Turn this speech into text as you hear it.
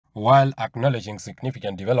While acknowledging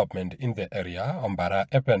significant development in the area, Ombara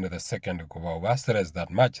Epen II Kuwawa stressed that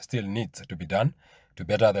much still needs to be done to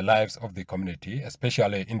better the lives of the community,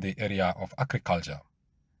 especially in the area of agriculture.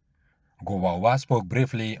 Kuwawa spoke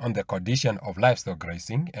briefly on the condition of livestock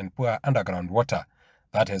grazing and poor underground water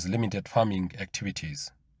that has limited farming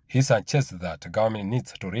activities. He suggests that government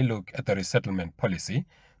needs to relook at the resettlement policy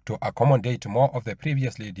to accommodate more of the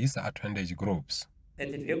previously disadvantaged groups.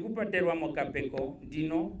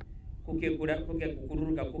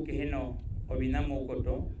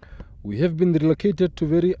 We have been relocated to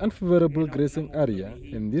very unfavorable grazing area,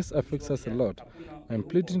 and this affects us a lot. I'm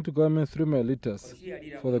pleading to government through my letters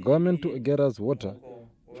for the government to get us water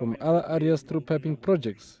from other areas through piping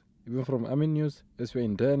projects, even from Aminus, as we are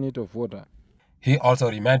in dire need of water. He also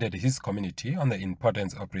reminded his community on the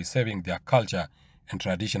importance of preserving their culture and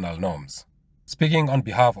traditional norms. Speaking on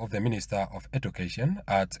behalf of the Minister of Education,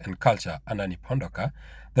 Arts and Culture, Anani Pondoka,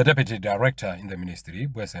 the Deputy Director in the Ministry,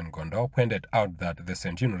 Bwesen Gondo, pointed out that the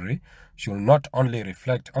centenary should not only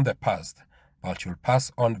reflect on the past, but should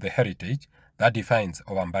pass on the heritage that defines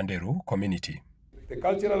Ovambanderu community. The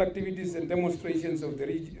cultural activities and demonstrations of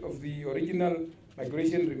the original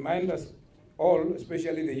migration remind us all,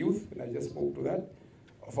 especially the youth, and I just spoke to that,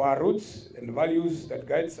 of our roots and values that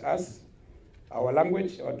guides us. Our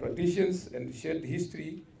language, our traditions, and shared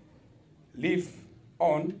history live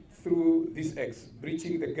on through these acts,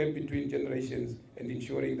 bridging the gap between generations and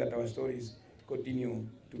ensuring that our stories continue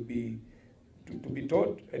to be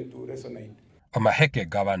taught and to resonate. Omaheke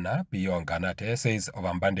Governor Bion Ganate says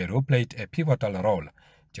Ovambanderu played a pivotal role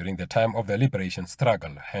during the time of the liberation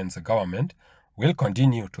struggle, hence the government will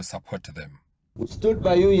continue to support them. We stood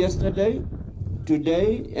by you yesterday,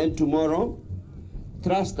 today, and tomorrow.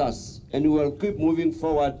 Trust us, and we will keep moving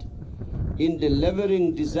forward in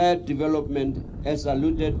delivering desired development, as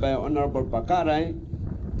alluded by Honorable Pakarai,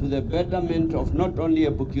 to the betterment of not only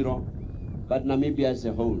Epukiro, but Namibia as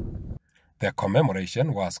a whole. The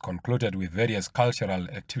commemoration was concluded with various cultural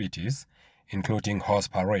activities, including horse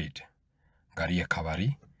parade. Garie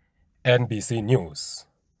Kavari, NBC News.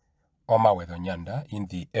 Oma Wedonyanda in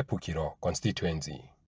the Epukiro constituency.